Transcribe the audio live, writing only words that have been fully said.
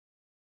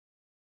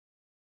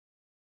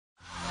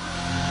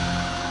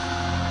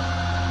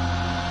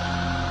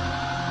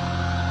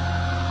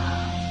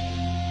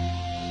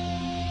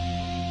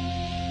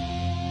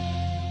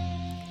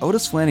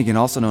Otis Flanagan,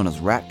 also known as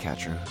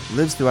Ratcatcher,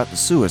 lives throughout the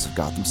sewers of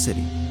Gotham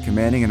City,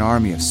 commanding an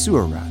army of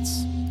sewer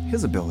rats.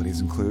 His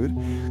abilities include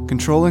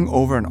controlling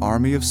over an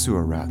army of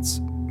sewer rats,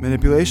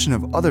 manipulation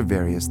of other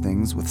various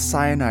things with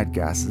cyanide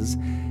gases,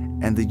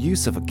 and the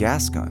use of a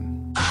gas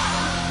gun.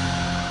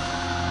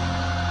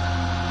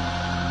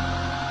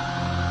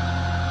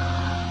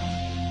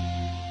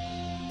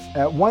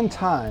 At one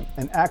time,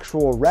 an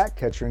actual rat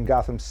catcher in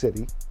Gotham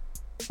City,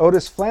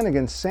 Otis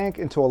Flanagan sank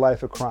into a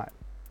life of crime.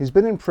 He's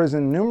been in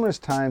prison numerous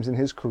times in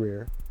his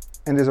career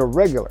and is a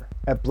regular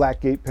at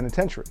Blackgate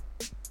Penitentiary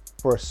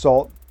for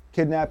assault,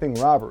 kidnapping,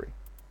 robbery.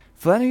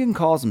 Flanagan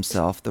calls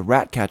himself the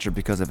Ratcatcher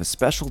because of his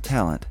special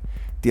talent,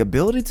 the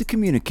ability to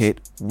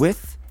communicate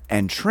with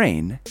and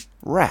train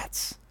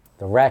rats.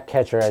 The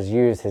Ratcatcher has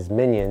used his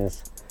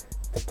minions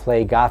to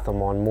plague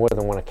Gotham on more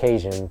than one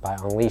occasion by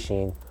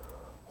unleashing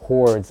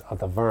hordes of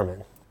the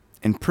vermin.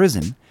 In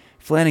prison,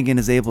 Flanagan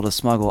is able to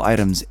smuggle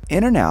items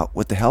in and out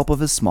with the help of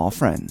his small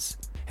friends.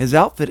 His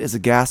outfit is a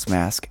gas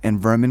mask and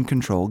vermin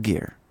control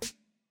gear.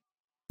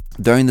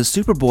 During the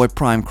Superboy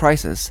Prime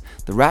crisis,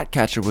 the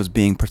Ratcatcher was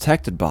being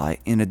protected by,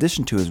 in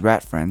addition to his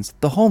rat friends,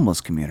 the homeless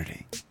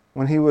community.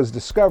 When he was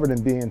discovered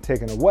and being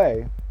taken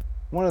away,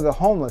 one of the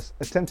homeless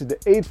attempted to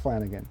aid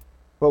Flanagan,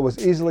 but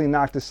was easily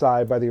knocked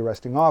aside by the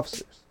arresting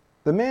officers.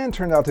 The man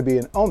turned out to be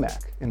an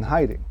OMAC in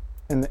hiding,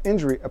 and the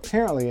injury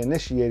apparently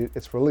initiated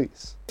its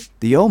release.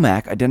 The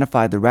OMAC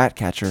identified the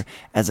Ratcatcher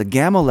as a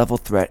Gamma-level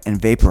threat and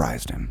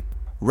vaporized him.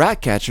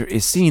 Ratcatcher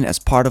is seen as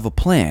part of a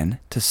plan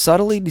to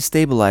subtly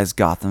destabilize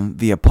Gotham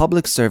via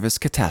public service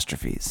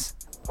catastrophes.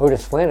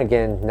 Otis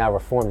Flanagan, now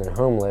reformed and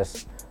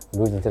homeless,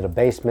 moved into the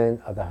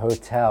basement of the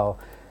hotel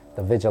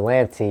the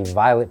vigilante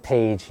Violet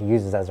Page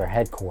uses as her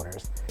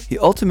headquarters. He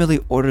ultimately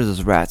orders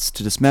his rats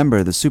to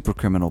dismember the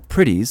supercriminal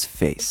Pretty's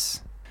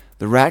face.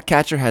 The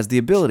Ratcatcher has the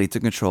ability to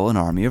control an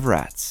army of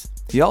rats.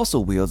 He also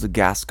wields a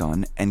gas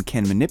gun and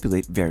can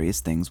manipulate various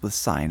things with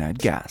cyanide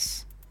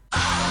gas.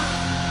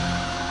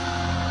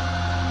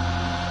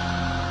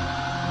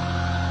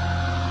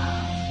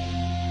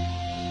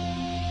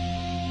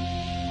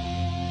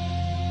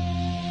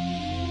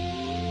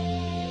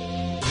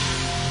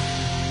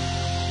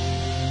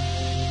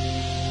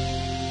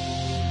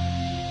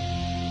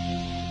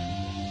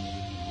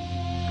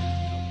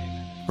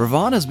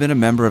 Ravon has been a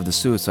member of the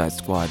Suicide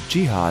Squad,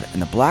 Jihad,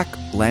 and the Black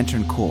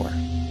Lantern Corps.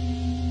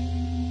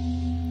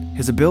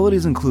 His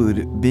abilities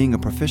include being a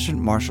proficient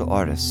martial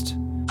artist,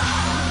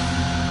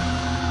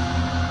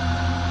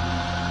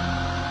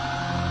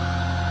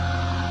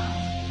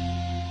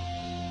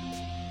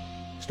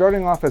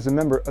 Starting off as a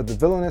member of the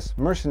villainous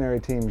mercenary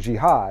team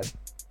Jihad,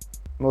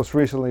 most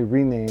recently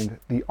renamed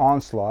the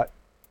Onslaught,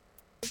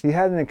 he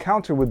had an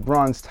encounter with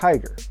Bronze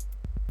Tiger,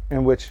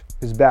 in which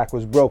his back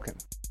was broken.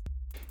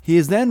 He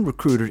is then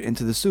recruited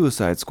into the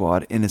Suicide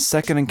Squad in his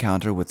second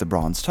encounter with the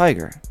Bronze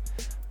Tiger.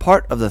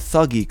 Part of the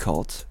Thuggee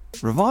cult,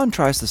 Ravon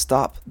tries to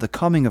stop the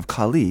coming of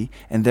Kali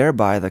and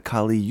thereby the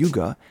Kali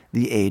Yuga,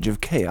 the Age of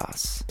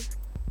Chaos.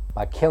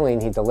 By killing,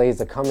 he delays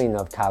the coming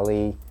of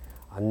Kali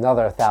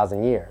another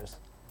 1,000 years.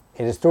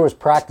 It is through his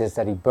practice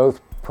that he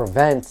both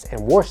prevents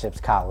and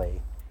worships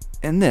Kali.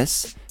 In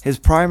this, his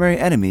primary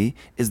enemy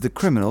is the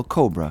criminal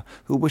Cobra,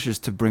 who wishes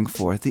to bring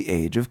forth the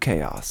Age of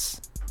Chaos.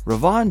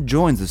 Ravon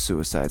joins the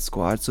Suicide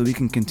Squad so he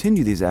can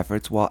continue these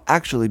efforts while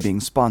actually being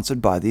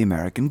sponsored by the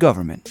American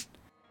government.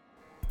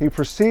 He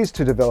proceeds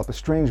to develop a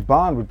strange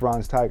bond with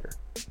Bronze Tiger,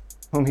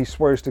 whom he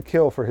swears to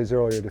kill for his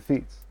earlier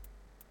defeats.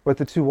 But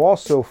the two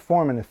also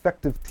form an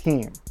effective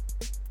team.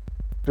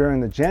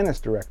 During the Janus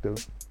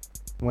Directive,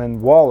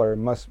 when Waller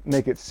must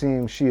make it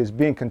seem she is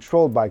being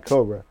controlled by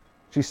Cobra,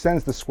 she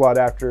sends the squad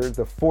after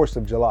the Force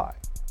of July.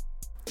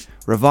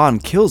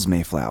 Ravon kills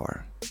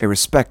Mayflower, a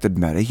respected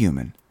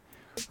metahuman.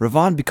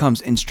 Ravon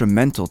becomes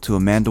instrumental to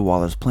Amanda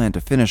Waller's plan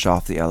to finish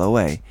off the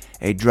LOA,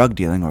 a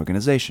drug-dealing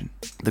organization.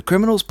 The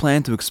criminals'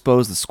 plan to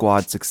expose the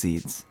squad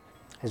succeeds.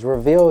 It's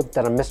revealed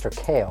that a Mr.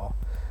 Kale,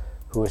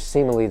 who is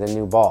seemingly the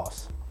new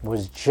boss,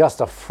 was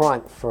just a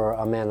front for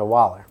Amanda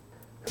Waller,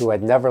 who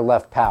had never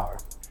left power.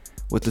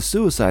 With the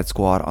Suicide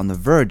Squad on the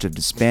verge of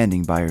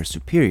disbanding by her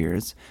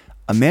superiors,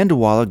 Amanda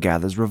Waller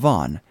gathers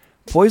Ravon,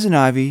 Poison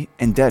Ivy,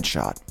 and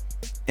Deadshot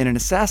in an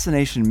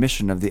assassination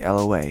mission of the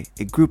LOA,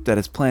 a group that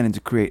is planning to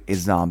create a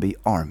zombie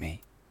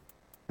army.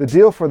 The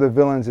deal for the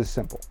villains is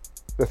simple.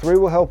 The three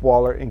will help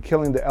Waller in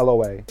killing the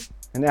LOA,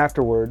 and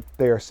afterward,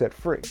 they are set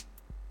free.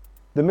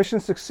 The mission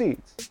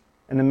succeeds,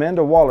 and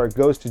Amanda Waller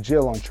goes to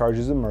jail on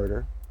charges of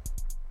murder,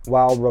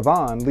 while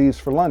Ravon leaves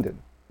for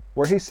London,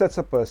 where he sets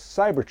up a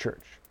cyber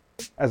church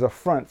as a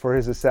front for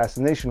his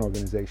assassination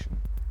organization.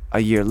 A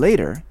year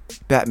later,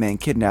 Batman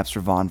kidnaps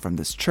Ravon from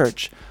this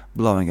church,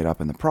 blowing it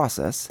up in the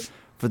process,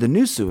 for the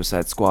new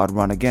Suicide Squad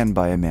run again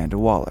by Amanda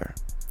Waller.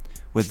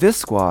 With this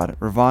squad,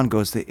 Ravon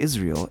goes to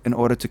Israel in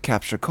order to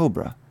capture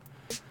Cobra.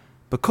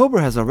 But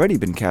Cobra has already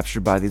been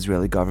captured by the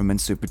Israeli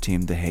government super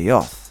team, the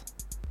Hayoth.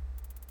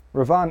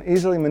 Ravon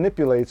easily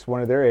manipulates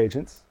one of their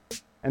agents,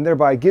 and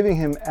thereby giving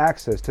him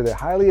access to the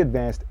highly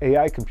advanced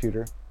AI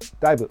computer,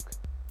 Dybbuk.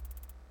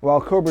 While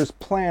Cobra's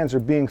plans are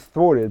being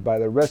thwarted by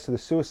the rest of the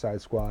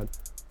Suicide Squad,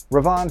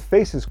 Ravon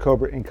faces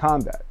Cobra in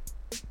combat.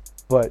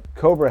 But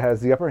Cobra has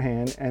the upper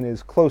hand and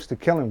is close to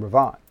killing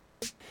Ravon.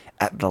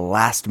 At the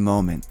last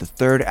moment, the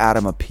third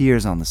Atom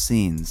appears on the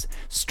scenes,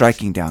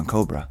 striking down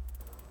Cobra.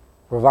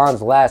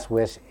 Ravon's last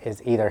wish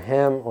is either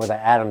him or the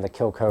Atom to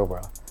kill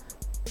Cobra.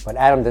 But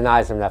Atom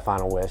denies him that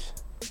final wish.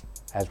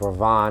 As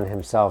Ravon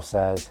himself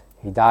says,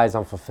 he dies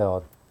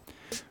unfulfilled.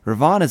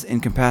 Ravon is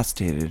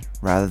incapacitated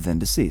rather than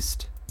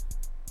deceased.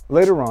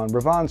 Later on,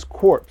 Ravon's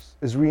corpse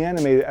is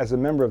reanimated as a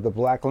member of the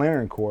Black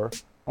Lantern Corps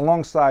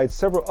alongside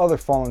several other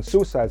fallen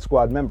Suicide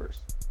Squad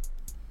members.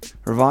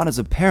 Ravon is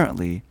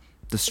apparently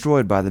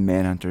destroyed by the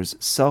Manhunter's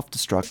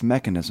self-destruct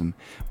mechanism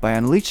by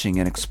unleashing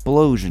an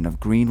explosion of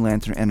Green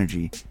Lantern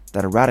energy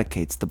that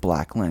eradicates the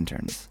Black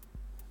Lanterns.